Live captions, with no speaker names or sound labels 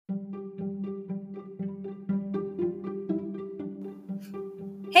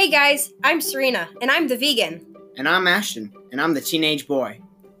Hey guys, I'm Serena, and I'm the vegan. And I'm Ashton, and I'm the teenage boy.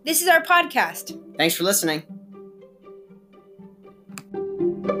 This is our podcast. Thanks for listening.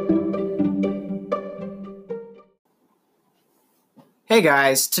 Hey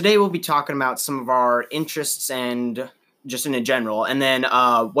guys, today we'll be talking about some of our interests and just in general, and then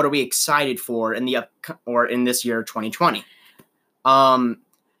what are we excited for in in this year 2020. And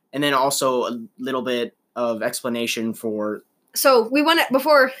then also a little bit of explanation for. So we want to,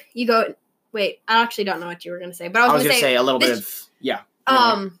 before you go, wait, I actually don't know what you were going to say, but I was going to say a little bit of, yeah.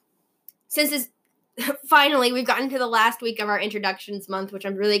 Since this, finally, we've gotten to the last week of our introductions month, which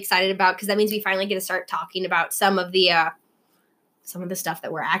I'm really excited about, because that means we finally get to start talking about some of the stuff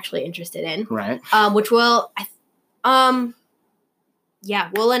that we're actually interested in. Right. Which we'll announce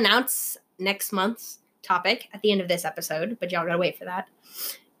next month's topic at the end of this episode, but y'all gotta wait for that.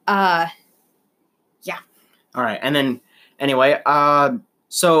 Yeah. All right, and then anyway,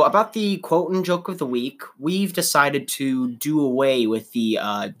 so about the quote and joke of the week, we've decided to do away with the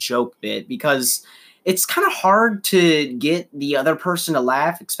joke bit because it's kind of hard to get the other person to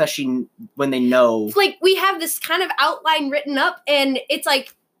laugh, especially when they know. Like, we have this kind of outline written up, and it's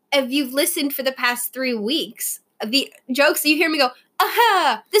like, if you've listened for the past 3 weeks, the jokes, you hear me go,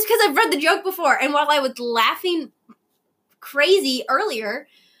 aha, this because I've read the joke before. And while I was laughing crazy earlier,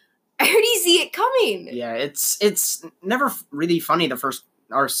 I already see it coming. Yeah, it's never really funny the first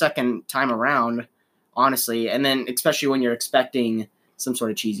or second time around, honestly. And then especially when you're expecting some sort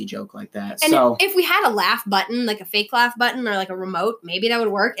of cheesy joke like that. And so if we had a laugh button, like a fake laugh button or like a remote, maybe that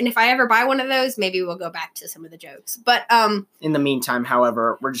would work. And if I ever buy one of those, maybe we'll go back to some of the jokes. But in the meantime,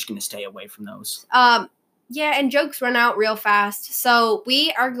 however, we're just going to stay away from those. Yeah, and jokes run out real fast. So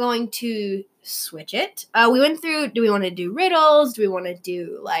we are going to switch it. We went through, do we want to do riddles? Do we want to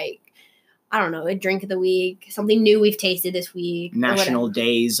do, like, I don't know, a drink of the week, something new we've tasted this week. National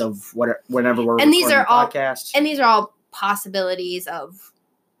days of whenever we're recording the podcast. And these are all possibilities of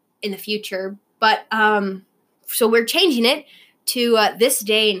in the future. But so we're changing it to this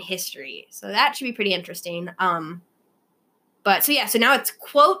day in history. So that should be pretty interesting. But so now it's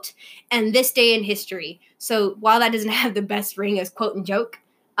quote and this day in history. So while that doesn't have the best ring as quote and joke,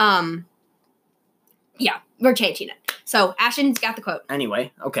 we're changing it. So Ashton's got the quote.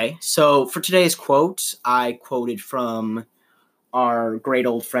 Anyway, okay. So for today's quote, I quoted from our great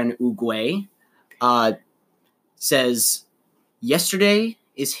old friend Uguay. Says, yesterday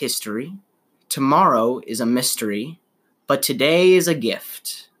is history, tomorrow is a mystery, but today is a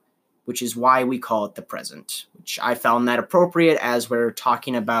gift, which is why we call it the present, which I found that appropriate as we're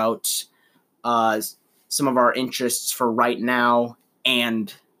talking about some of our interests for right now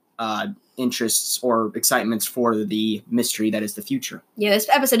and interests or excitements for the mystery that is the future. Yeah, this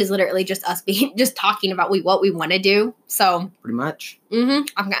episode is literally just us just talking about what we want to do. So pretty much. I'm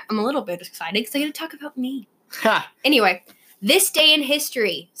a little bit excited because I get to talk about me. Anyway, this day in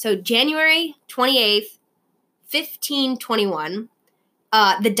history. So January 28th, 1521,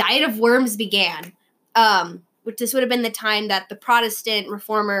 the Diet of Worms began. Which this would have been the time that the Protestant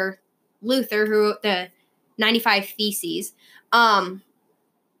reformer Luther, who wrote the 95 Theses,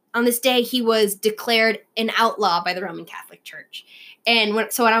 on this day, he was declared an outlaw by the Roman Catholic Church. And when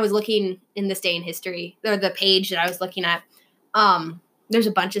I was looking in this day in history, or the page that I was looking at, there's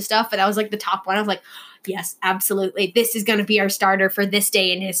a bunch of stuff, but that was like the top one. I was like, yes, absolutely. This is going to be our starter for this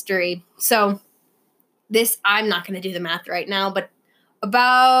day in history. So I'm not going to do the math right now, but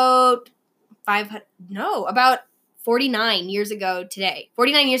about 49 years ago today.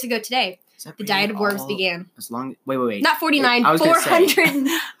 49 years ago today. The Diet of Worms began. Wait. Not 49, 400.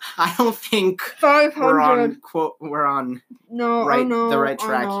 I don't think 500. We're on the right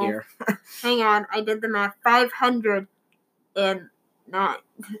track here. Hang on, I did the math. 500 and not.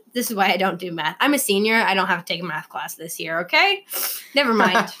 This is why I don't do math. I'm a senior. I don't have to take a math class this year, okay? Never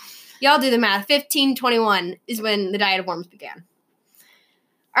mind. Y'all do the math. 1521 is when the Diet of Worms began.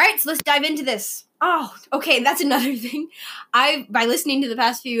 All right, so let's dive into this. Oh, okay, that's another thing. By listening to the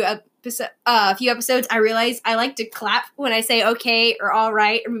past few episodes, I realized I like to clap when I say okay or all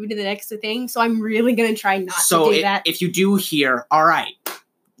right or move to the next thing. So I'm really going to try not to do that. If you do hear all right,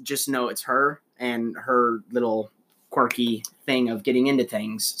 just know it's her and her little quirky thing of getting into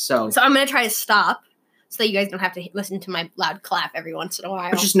things. So I'm going to try to stop so that you guys don't have to listen to my loud clap every once in a while.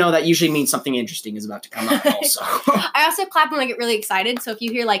 But just know that usually means something interesting is about to come up also. I also clap when I get really excited. So if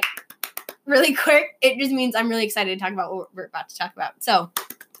you hear like really quick, it just means I'm really excited to talk about what we're about to talk about. So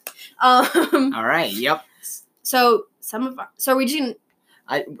all right. Yep. So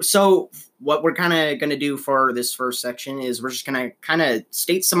what we're kind of going to do for this first section is we're just going to kind of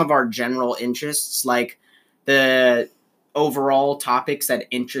state some of our general interests, like the overall topics that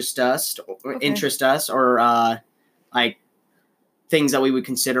interest us, or like things that we would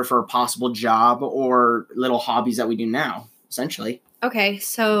consider for a possible job or little hobbies that we do now, essentially. Okay,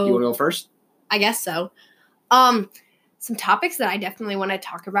 so You want to go first? I guess so. Some topics that I definitely want to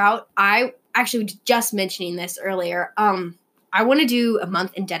talk about. I actually was just mentioning this earlier. I want to do a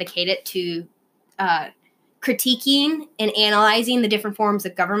month and dedicate it to critiquing and analyzing the different forms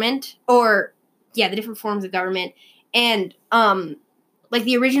of government, the different forms of government, and like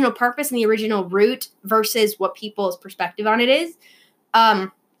the original purpose and the original root versus what people's perspective on it is.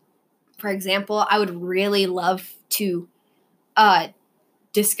 For example, I would really love to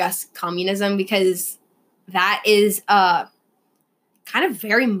discuss communism, because that is kind of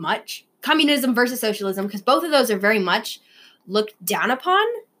very much communism versus socialism, because both of those are very much looked down upon.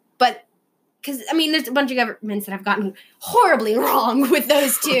 But because, I mean, there's a bunch of governments that have gotten horribly wrong with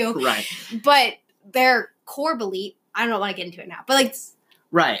those two. Right. But their core belief, I don't want to get into it now, but like,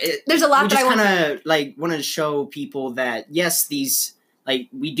 right. There's a lot that I want to want to show people that, yes, these, like,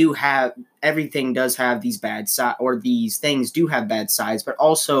 we do have, everything does have these bad sides, or these things do have bad sides, but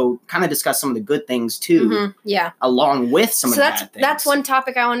also kind of discuss some of the good things too. Mm-hmm, yeah. Along with some of the bad things. That's one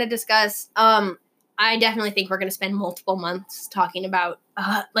topic I want to discuss. I definitely think we're going to spend multiple months talking about,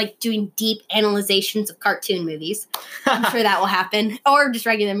 like, doing deep analyzations of cartoon movies. I'm sure that will happen. Or just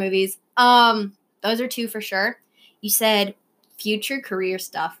regular movies. Those are two for sure. You said future career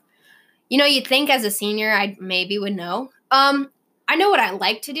stuff. You know, you'd think as a senior I maybe would know. I know what I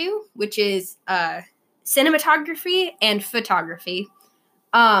like to do, which is cinematography and photography.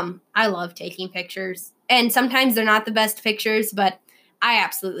 I love taking pictures. And sometimes they're not the best pictures, but I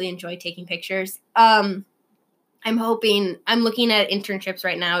absolutely enjoy taking pictures. I'm looking at internships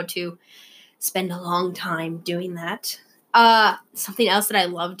right now to spend a long time doing that. Something else that I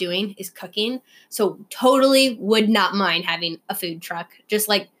love doing is cooking. So totally would not mind having a food truck. Just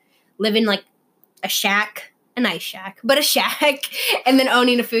like living like a shack, a nice shack, but a shack, and then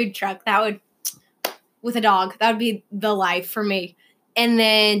owning a food truck. That would, with a dog, that would be the life for me. And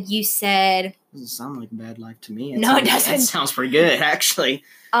then you said, doesn't sound like a bad life to me. No, it doesn't. That sounds pretty good, actually.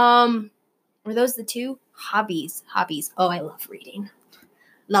 Were those the two? Hobbies. Oh, I love reading.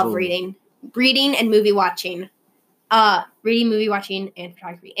 Reading and movie watching. Reading, movie watching, and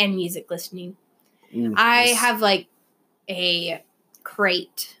photography, and music listening. I have like a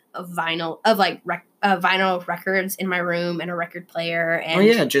crate of vinyl records in my room, and a record player.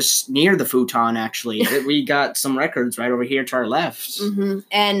 And just near the futon, actually. We got some records right over here to our left. Mm-hmm.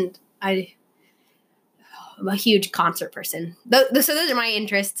 And I'm a huge concert person. So those are my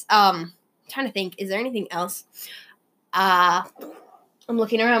interests. I'm trying to think, is there anything else? I'm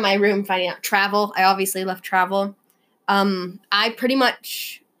looking around my room, finding out travel. I obviously love travel. A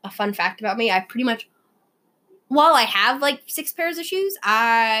fun fact about me, while I have like 6 pairs of shoes,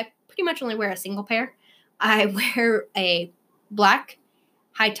 I pretty much only wear a single pair. I wear a black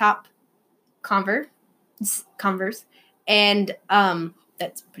high top Converse, and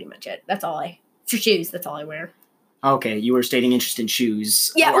that's pretty much it. For shoes, that's all I wear. Okay, you were stating interest in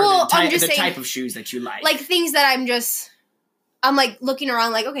shoes. Yeah, well, I'm just the saying, type of shoes that you like. Like things that I'm like looking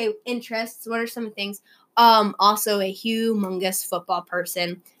around like, okay, interests, what are some things? Also a humongous football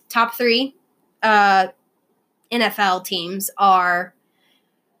person. Top 3 NFL teams are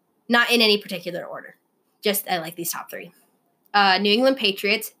not in any particular order. Just I like these top 3. New England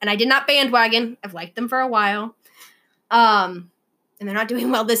Patriots, and I did not bandwagon. I've liked them for a while. And they're not doing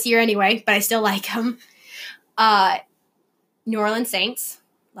well this year anyway, but I still like them. New Orleans Saints,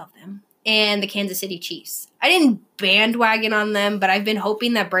 love them. And the Kansas City Chiefs. I didn't bandwagon on them, but I've been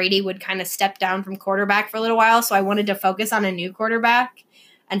hoping that Brady would kind of step down from quarterback for a little while, so I wanted to focus on a new quarterback.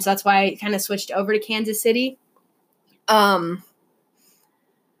 And so that's why I kind of switched over to Kansas City. But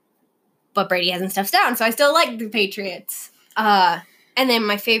Brady hasn't stepped down, so I still like the Patriots. And then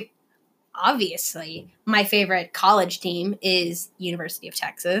my favorite college team is University of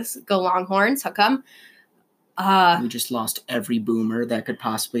Texas. Go Longhorns. How come? We just lost every boomer that could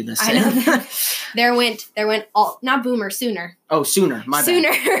possibly listen. I know. There went all, not boomer, Sooner. Oh, Sooner. My Sooner.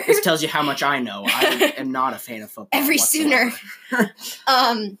 bad. This tells you how much I know. I am not a fan of football. Every whatsoever.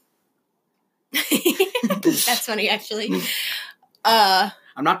 Sooner. That's funny, actually. I'm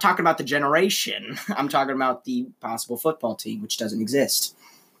not talking about the generation. I'm talking about the possible football team, which doesn't exist.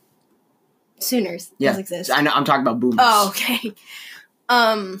 Sooners does exist. I know. I'm talking about boomers. Oh, okay.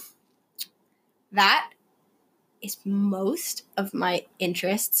 That is most of my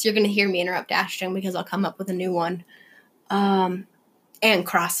interests. You're going to hear me interrupt Ashton because I'll come up with a new one. And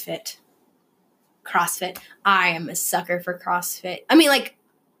CrossFit. I am a sucker for CrossFit. I mean, like,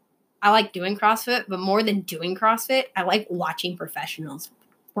 I like doing CrossFit, but more than doing CrossFit, I like watching professionals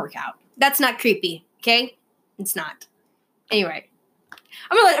work out. That's not creepy, okay? It's not. Anyway,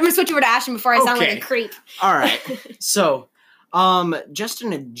 I'm gonna switch over to Ashton before I sound like a creep. All right. So, just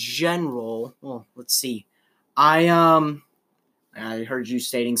in a general, well, let's see. I heard you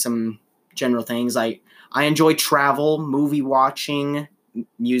stating some general things like I enjoy travel, movie watching,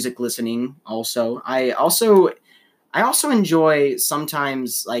 music listening. Also, I also enjoy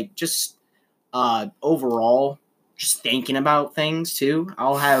sometimes like just overall just thinking about things too.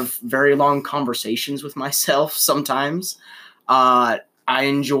 I'll have very long conversations with myself sometimes. I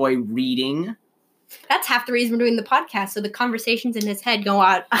enjoy reading. That's half the reason we're doing the podcast, so the conversations in his head go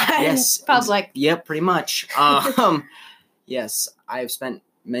out in public. Yep, pretty much. Yes, I've spent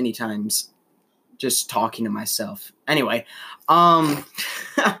many times just talking to myself. Anyway, and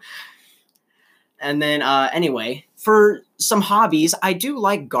then anyway, for some hobbies, I do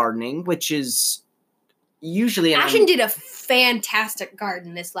like gardening, which is usually Ashton did a fantastic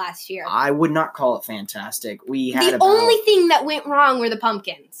garden this last year. I would not call it fantastic. We had the only thing that went wrong were the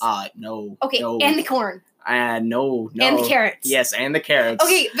pumpkins. No. Okay, no. and the corn. No. And the carrots. Yes, and the carrots.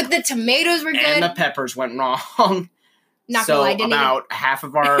 Okay, but the tomatoes were good. And the peppers went wrong. Not gonna lie, about half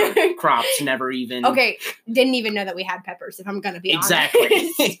of our crops never even. Okay, didn't even know that we had peppers. If I'm gonna be honest.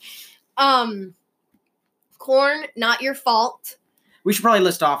 Exactly. Corn, not your fault. We should probably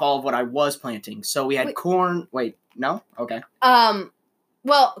list off all of what I was planting. So we had corn. Wait, no? Okay.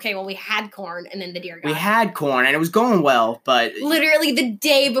 Well, we had corn, and then the deer got We had corn, and it was going well, but literally the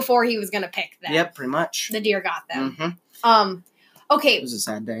day before he was gonna pick them. Yep, pretty much. The deer got them. Mm-hmm. Okay. It was a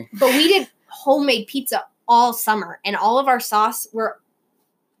sad day. But we did homemade pizza all summer, and all of our sauce were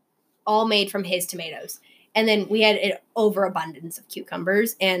all made from his tomatoes. And then we had an overabundance of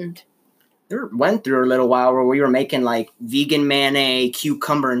cucumbers, and went through a little while where we were making like vegan mayonnaise,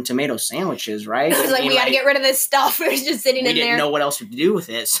 cucumber, and tomato sandwiches, right? It was like, we got to get rid of this stuff. It was just sitting in there. We didn't know what else to do with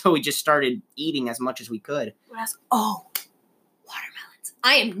it, so we just started eating as much as we could. Watermelons.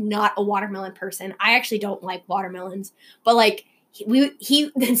 I am not a watermelon person. I actually don't like watermelons. But like,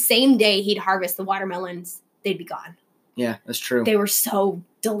 he the same day he'd harvest the watermelons, they'd be gone. Yeah, that's true. They were so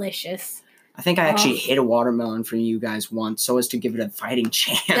delicious. I think I actually hit a watermelon for you guys once so as to give it a fighting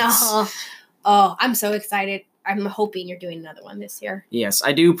chance. Oh, I'm so excited. I'm hoping you're doing another one this year. Yes,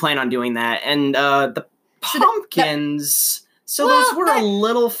 I do plan on doing that. And the pumpkins, those were a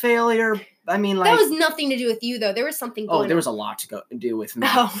little failure. I mean, like... That was nothing to do with you, though. There was something going on. There was a lot to do with me.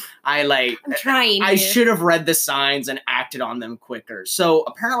 I'm trying. I should have read the signs and acted on them quicker. So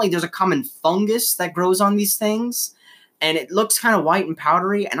apparently there's a common fungus that grows on these things. And it looks kind of white and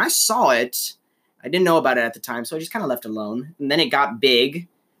powdery. And I saw it. I didn't know about it at the time, so I just kind of left it alone. And then it got big.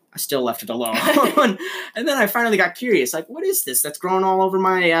 I still left it alone. And then I finally got curious. Like, what is this that's growing all over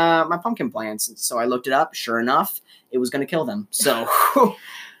my my pumpkin plants? And so I looked it up. Sure enough, it was going to kill them. So...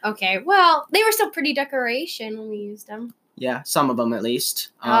 Okay, well, they were still pretty decoration when we used them. Yeah, some of them at least.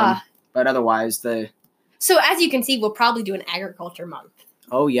 But otherwise, So as you can see, we'll probably do an agriculture month.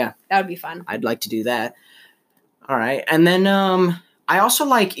 Oh, yeah. That would be fun. I'd like to do that. All right. And then I also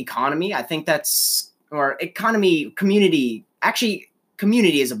like economy. I think community. Actually,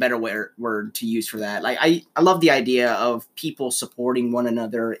 community is a better word to use for that. Like, I love the idea of people supporting one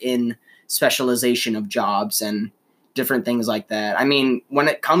another in specialization of jobs and different things like that. I mean, when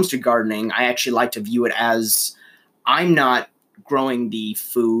it comes to gardening, I actually like to view it as I'm not growing the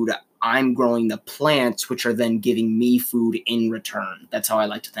food, I'm growing the plants, which are then giving me food in return. That's how I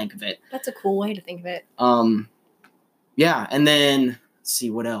like to think of it. That's a cool way to think of it. Yeah, and then let's see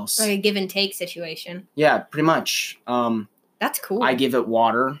what else. Like a give and take situation. Yeah, pretty much. That's cool. I give it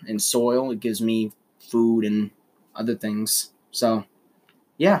water and soil. It gives me food and other things. So,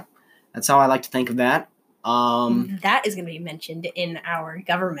 yeah, that's how I like to think of that. That is going to be mentioned in our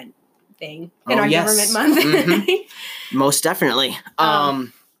government thing, in our government month. Mm-hmm. Most definitely.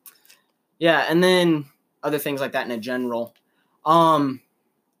 Yeah, and then other things like that in a general. I'm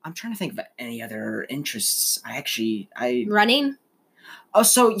trying to think of any other interests. Running? Oh,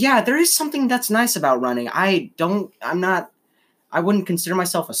 so yeah, there is something that's nice about running. I wouldn't consider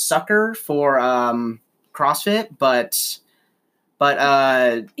myself a sucker for CrossFit, but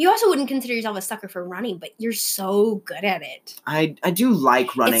you also wouldn't consider yourself a sucker for running, but you're so good at it. I do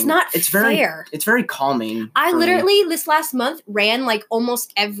like running. It's fair. It's very calming. I literally this last month ran like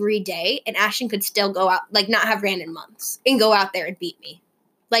almost every day, and Ashton could still go out, like not have ran in months, and go out there and beat me.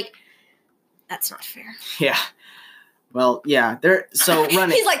 Like, that's not fair. Yeah. Well, yeah. So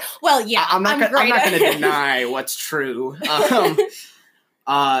running. He's like, well, yeah. I'm not going to deny what's true.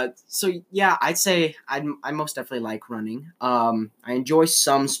 So yeah, I'd say I most definitely like running. I enjoy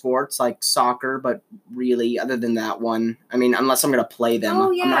some sports like soccer, but really, other than that one, I mean, unless I'm gonna play them, Oh,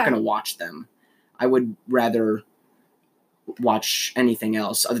 I'm yeah. not gonna watch them. I would rather watch anything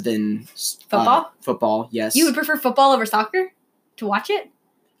else other than Football? Football, yes. You would prefer football over soccer to watch it?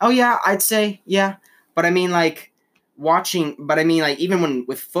 Oh yeah, I'd say yeah. But I mean, like even when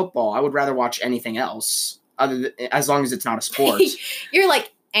with football, I would rather watch anything else as long as it's not a sport. You're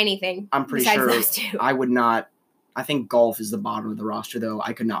like anything. I'm pretty besides sure those two. I would not. I think golf is the bottom of the roster, though.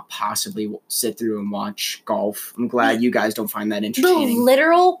 I could not possibly sit through and watch golf. I'm glad you guys don't find that The entertaining.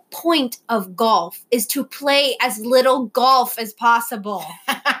 literal point of golf is to play as little golf as possible.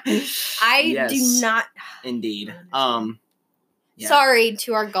 I do not. Indeed. Yeah. Sorry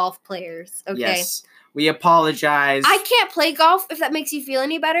to our golf players. Okay. Yes. We apologize. I can't play golf if that makes you feel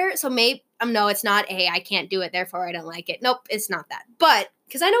any better. So maybe no, it's not. Hey, I can't do it, therefore I don't like it. Nope, it's not that. But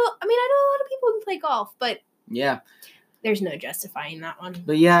because I know a lot of people who play golf, but yeah, there's no justifying that one.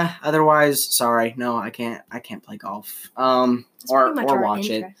 But yeah, otherwise, sorry, no, I can't play golf. Or watch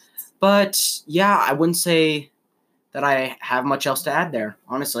it. But yeah, I wouldn't say that I have much else to add there,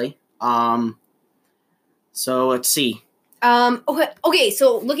 honestly. So let's see. Okay,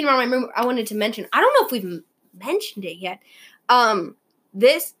 so looking around my room, I wanted to mention, I don't know if we've mentioned it yet.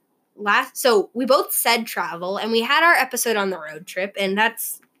 So we both said travel, and we had our episode on the road trip, and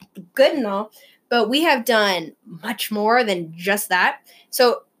that's good and all, but we have done much more than just that.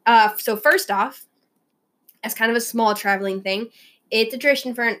 So first off, as kind of a small traveling thing, it's a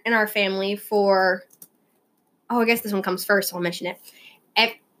tradition in our family I guess this one comes first, so I'll mention it.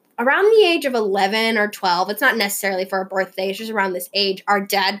 Around the age of 11 or 12, it's not necessarily for a birthday, it's just around this age, our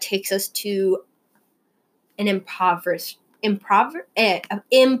dad takes us to an impoverished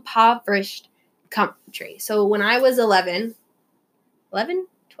country. So when I was 12, I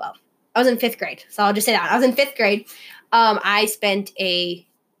was in 5th grade. So I'll just say that. I was in 5th grade. I spent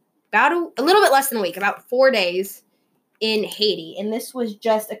about a little bit less than a week, about 4 days in Haiti. And this was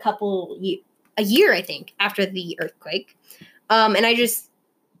just a year, I think, after the earthquake. And I just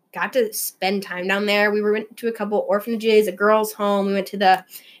got to spend time down there. We went to a couple orphanages, a girls' home. We went to the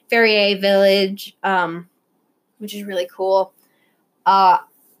Ferrier village, which is really cool. I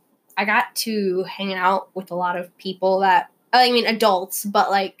got to hang out with a lot of people adults, but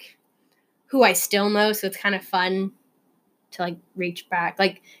like who I still know. So it's kind of fun to like reach back.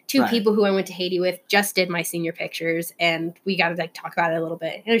 Like two people who I went to Haiti with just did my senior pictures, and we got to like talk about it a little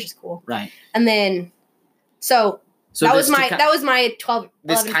bit. It was just cool. Right. And then, so that was my 12.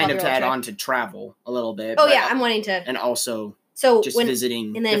 This kind of to add on to travel a little bit. Oh yeah, I'm wanting to, and also just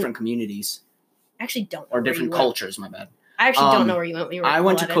visiting different communities. I actually don't know or different cultures. My bad. I actually don't know where you went when you were. I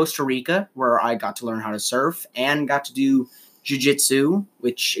went to Costa Rica, where I got to learn how to surf and got to do jiu-jitsu,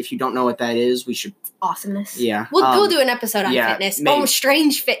 which if you don't know what that is, we should. Awesomeness. Yeah, we'll do an episode on fitness. Maybe. Oh,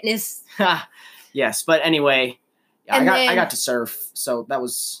 strange fitness. Yes, but anyway, I got to surf, so that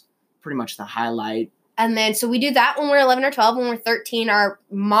was pretty much the highlight. And then, so we do that when we're 11 or 12. When we're 13, our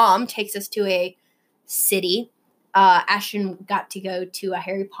mom takes us to a city. Ashton got to go to a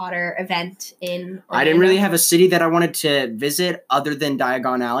Harry Potter event in Orlando. I didn't really have a city that I wanted to visit other than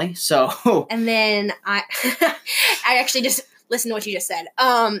Diagon Alley, so. And then I actually just listened to what you just said.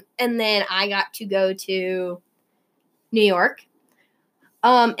 And then I got to go to New York.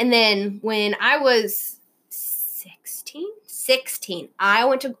 And then when I was 16,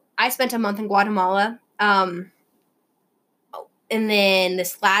 I spent a month in Guatemala. And then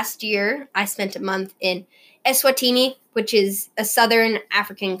this last year, I spent a month in Eswatini, which is a southern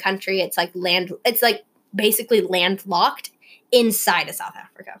African country. It's like basically landlocked inside of South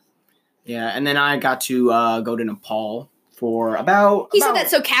Africa. Yeah, and then I got to go to Nepal for about. He said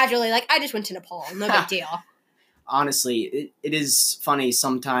that so casually, like I just went to Nepal, no big deal. Honestly, it is funny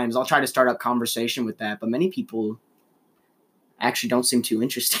sometimes. I'll try to start up conversation with that, but many people actually don't seem too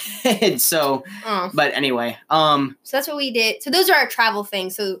interested. So, but anyway, so that's what we did. So those are our travel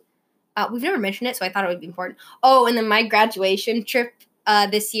things. So we've never mentioned it, so I thought it would be important. Oh, and then my graduation trip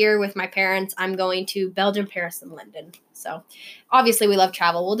this year with my parents, I'm going to Belgium, Paris, and London. So obviously we love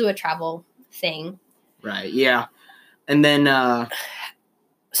travel. We'll do a travel thing. Right. Yeah. And then.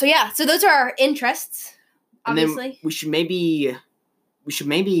 So those are our interests. Obviously, and then we should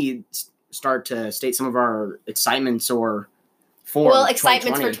maybe start to state some of our excitements excitements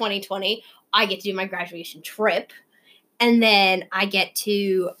for 2020. I get to do my graduation trip, and then I get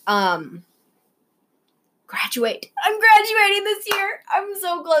to graduate. I'm graduating this year. I'm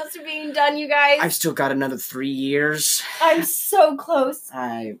so close to being done, you guys. I've still got another 3 years. I'm so close.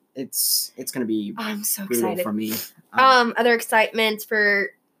 It's gonna be I'm so brutal excited. for me. Other excitements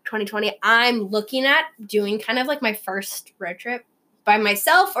for 2020. I'm looking at doing kind of like my first road trip by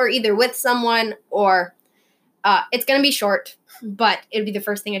myself or either with someone or it's gonna be short, but it'll be the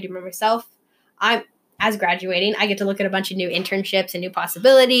first thing I do by myself. As graduating, I get to look at a bunch of new internships and new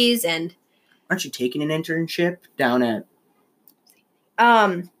possibilities and Aren't you taking an internship down at?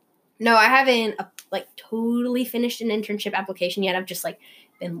 No, I haven't totally finished an internship application yet. I've just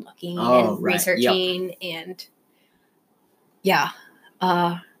been looking and researching and yeah.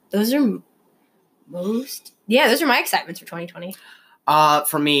 Those are my excitements for 2020.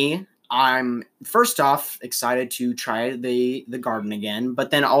 For me, I'm first off excited to try the garden again,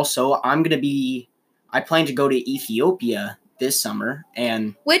 but then also I plan to go to Ethiopia this summer,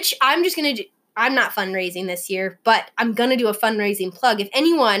 and which I'm just gonna do. I'm not fundraising this year, but I'm gonna do a fundraising plug. If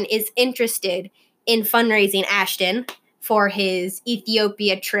anyone is interested in fundraising Ashton for his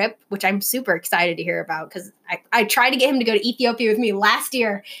Ethiopia trip, which I'm super excited to hear about because I tried to get him to go to Ethiopia with me last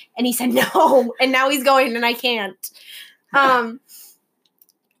year, and he said no, and now he's going, and I can't.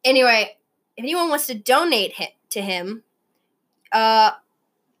 Anyway, if anyone wants to donate to him,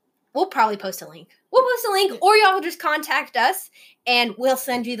 we'll probably post a link. We'll post a link, or y'all will just contact us, and we'll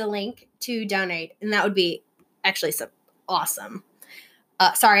send you the link to donate, and that would be actually so awesome.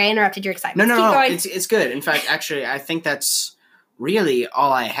 Sorry, I interrupted your excitement. No. It's good. In fact, actually, I think that's really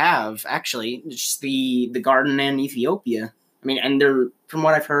all I have. Actually, just the garden in Ethiopia. I mean, and there, from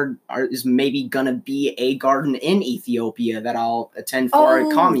what I've heard, is maybe gonna be a garden in Ethiopia that I'll attend for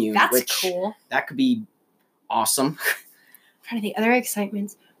a commune. That's cool. That could be awesome. I'm trying to think other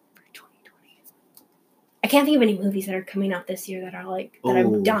excitements for 2020. I can't think of any movies that are coming out this year that are that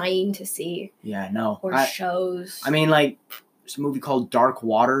I'm dying to see. Yeah, no. Or shows. I mean, there's a movie called Dark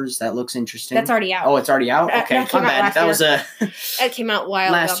Waters that looks interesting. That's already out. Oh, it's already out? Okay, my bad. That was that came out a while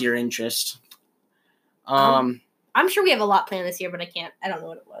ago. Last year interest. I'm sure we have a lot planned this year, but I don't know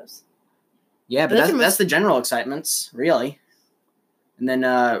what it was. Yeah, but that's the general excitements, really. And then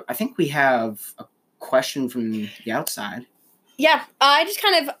I think we have a question from the outside. Yeah,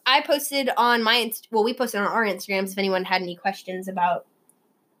 I posted on we posted on our Instagrams if anyone had any questions about,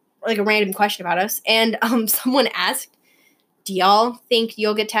 a random question about us. And someone asked, do y'all think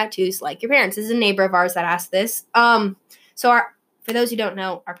you'll get tattoos like your parents? This is a neighbor of ours that asked this. For those who don't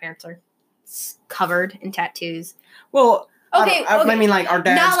know, our parents are covered in tattoos. Well, okay. I mean, our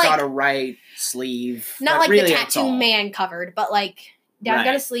dad's got a right sleeve. Not really the tattoo man covered, but dad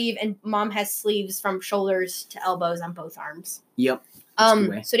got a sleeve and mom has sleeves from shoulders to elbows on both arms. Yep.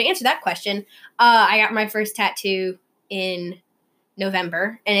 So to answer that question, I got my first tattoo in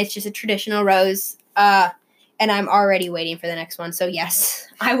November, and it's just a traditional rose. And I'm already waiting for the next one. So yes,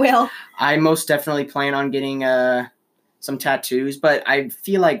 I will. I most definitely plan on getting some tattoos, but I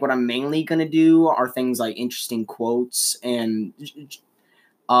feel like what I'm mainly going to do are things like interesting quotes, and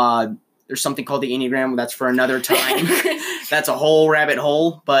there's something called the Enneagram. That's for another time. That's a whole rabbit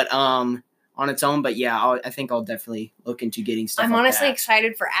hole, but on its own. But yeah, I think I'll definitely look into getting stuff. I'm honestly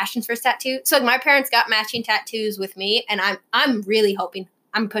excited for Ashton's first tattoo. So my parents got matching tattoos with me, and I'm really hoping,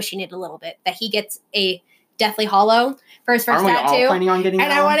 I'm pushing it a little bit, that he gets a Deathly Hollow for his first tattoo. Aren't we all planning on getting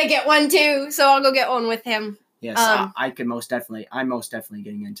and I want to get one too, so I'll go get one with him. Yes, I could most definitely. I'm most definitely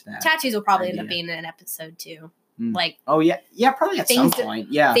getting into that. Tattoos will probably end up being in an episode too. Probably at some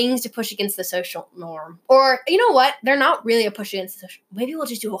point. Yeah, things to push against the social norm, or you know what? They're not really a push against the social. Maybe we'll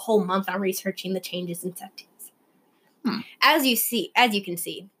just do a whole month on researching the changes in tattoos. As you can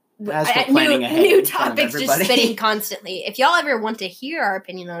see, new topics just spitting constantly. If y'all ever want to hear our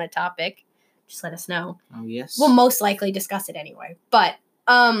opinion on a topic, just let us know. Oh yes, we'll most likely discuss it anyway. But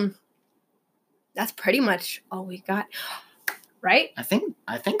that's pretty much all we got, right? I think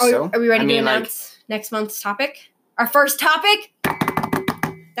so. Are we ready to announce next month's topic? Our first topic?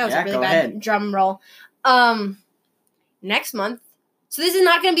 That was a really bad drum roll. Next month. So this is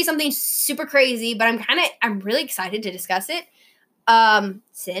not going to be something super crazy, but I'm really excited to discuss it.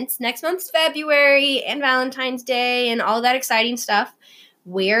 Since next month's February and Valentine's Day and all that exciting stuff,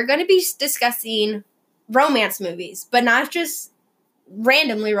 we're going to be discussing romance movies, but not just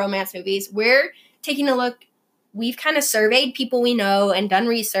randomly romance movies. We're taking a look. We've kind of surveyed people we know and done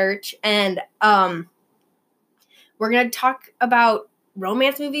research, and we're going to talk about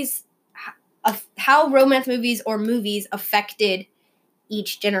romance movies, how romance movies or movies affected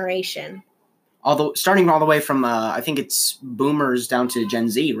each generation. Although starting all the way from I think it's boomers down to Gen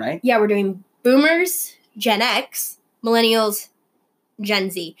Z, right? Yeah, we're doing boomers, Gen X, millennials, Gen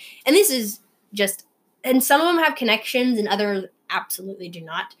Z. And this is just and some of them have connections and others absolutely do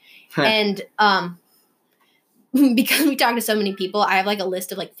not. And because we talk to so many people, I have like a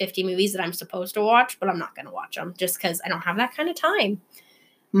list of like 50 movies that I'm supposed to watch, but I'm not going to watch them just because I don't have that kind of time.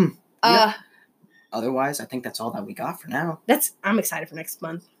 Yep. Otherwise, I think that's all that we got for now. I'm excited for next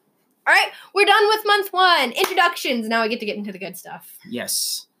month. All right, we're done with month 1. Introductions. Now we get to get into the good stuff.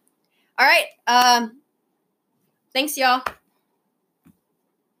 Yes. All right. Thanks, y'all.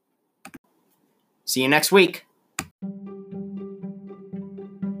 See you next week.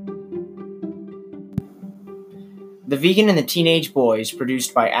 The Vegan and the Teenage Boys,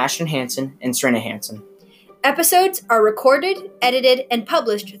 produced by Ashton Hansen and Serena Hansen. Episodes are recorded, edited, and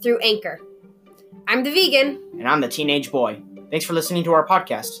published through Anchor. I'm the Vegan. And I'm the Teenage Boy. Thanks for listening to our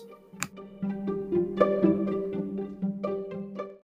podcast.